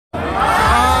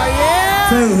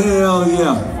Say hell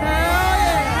yeah.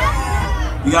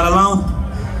 You got a loan?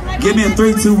 Give me a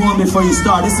 3, 2, 1 before you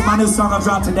start. This is my new song I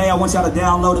dropped today. I want y'all to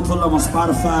download it, put it up on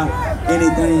Spotify,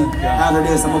 anything out of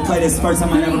this. I'm gonna play this first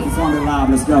time I ever performed it live.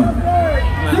 Let's go.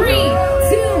 3,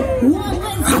 2, 1,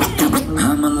 let's go.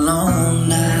 I'm alone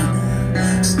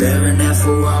now, staring at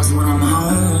 4 walls when I'm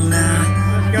home now.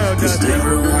 Pushed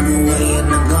everyone away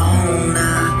and I'm gone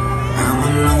now. I'm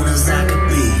alone as I could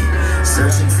be,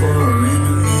 searching for an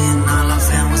enemy and all I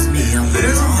found was me. I'm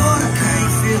There's a heart I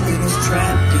can't feel it, it's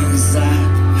trapped inside,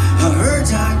 a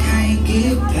urge I can't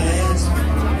get past.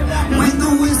 When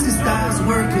the whiskey starts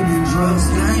working and drugs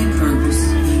gain purpose,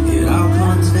 it all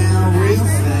comes down real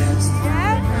fast.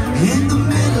 In the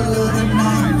middle of the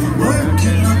night,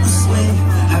 working up a sweat,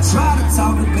 I try to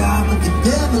talk to God, but the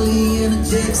devil he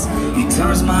interjects. He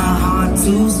turns my heart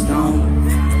to stone.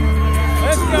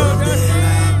 Let's go,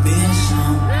 I've been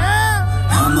shown.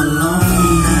 I'm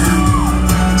alone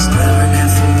now, staring at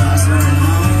 4 walls when I'm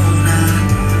home now.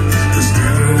 Pushed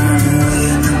everyone away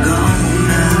and I'm gone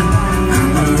now.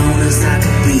 I'm alone as I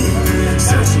could be,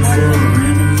 searching for an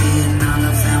enemy and all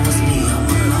I found was me. I'm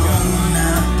alone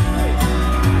now.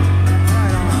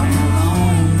 I'm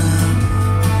alone now.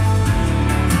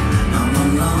 I'm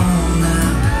alone now.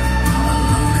 I'm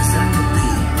alone as I could be,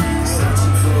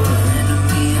 searching for an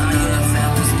enemy and all I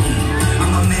found was me.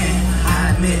 I'm a man, I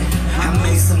admit, I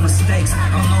made some mistakes.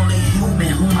 I'm only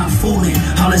human, who am I fooling?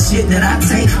 All the shit that I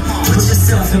take, put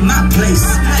yourself in my place.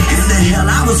 In the hell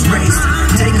I was raised,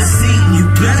 take a seat and you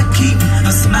better keep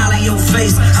a smile on your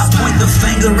face. I point the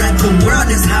finger at the world,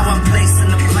 is how I'm placing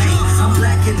the blame. I'm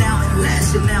blacking out and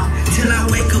lashing out till I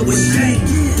wake up with shame.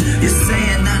 You're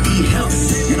saying I need help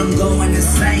and I'm going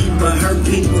insane, but hurt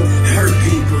people,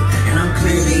 and I'm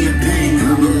clearly in pain.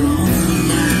 I'm alone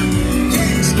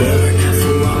now, staring at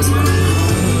 4 walls when I'm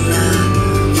home now.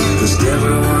 Pushed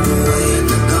everyone away and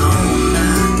they're gone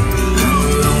now. I'm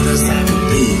alone as I could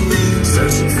be,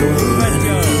 searching for an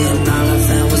enemy and all I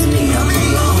found was me. I'm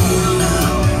alone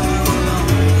now.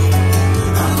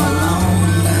 I'm alone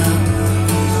now.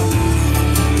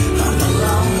 I'm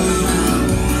alone now.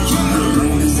 I'm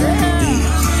alone as I could be,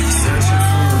 searching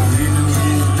for an enemy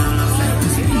and all I found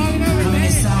was me. How many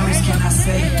sorries can I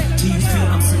say till you feel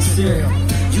I'm sincere?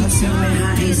 You tell me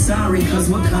I ain't sorry cause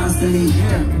we're constantly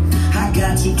here. I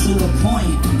got you to the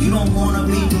point you don't wanna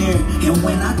be near, and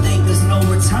when I think there's no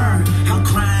return, I'm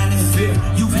crying in fear.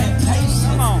 You've had patience,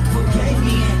 forgave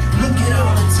me, and look at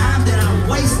all the time that I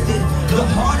wasted. The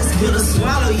hardest pill to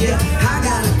swallow, yeah, I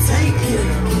gotta take it.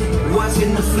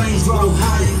 Watching the flames grow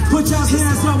hotter. Put y'all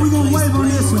hands up, we gonna wave on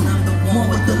this one. I'm the one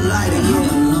with the light and I'm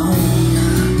alone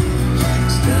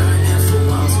now, staring at 4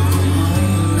 walls when I'm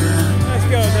home now. Let's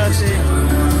go, Dusty.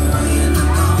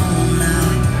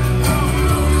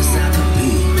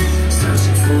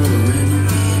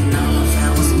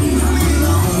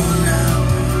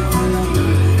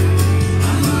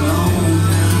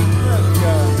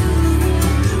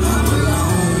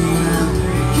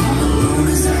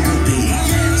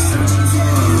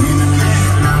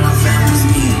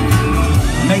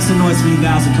 Make some noise for you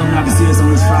guys for coming out to see us on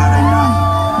this Friday night.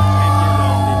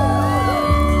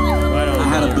 I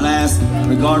had a blast,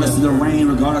 regardless of the rain,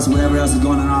 regardless of whatever else is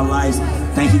going on in our lives.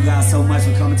 Thank you guys so much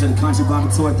for coming to the Country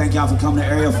Bumper Tour. Thank y'all for coming to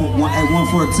Area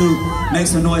 142. Make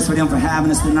some noise for them for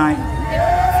having us tonight.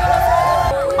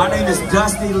 My name is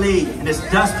Dusty Leigh, and it's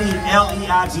Dusty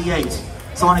L-E-I-G-H.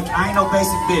 So I ain't no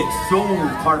basic bitch. So,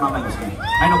 pardon my language, man.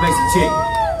 I ain't no basic chick.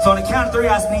 So on the count of 3, I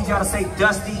just need y'all to say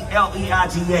Dusty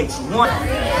L-E-I-G-H. 1.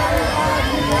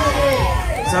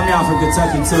 Some of y'all from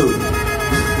Kentucky too.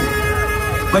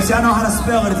 But y'all know how to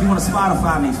spell it if you want to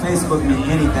Spotify me, Facebook me,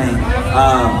 anything.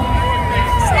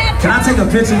 Can I take a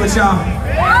picture with y'all?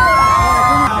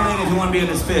 If you want to be in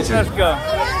this picture. Let's go.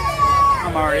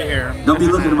 I'm already here. Don't be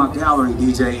looking at my gallery,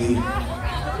 DJ E.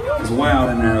 It's wild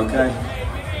in there, okay?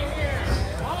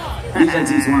 DJ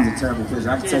T's one's a terrible picture.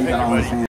 I can tell you that all the fans.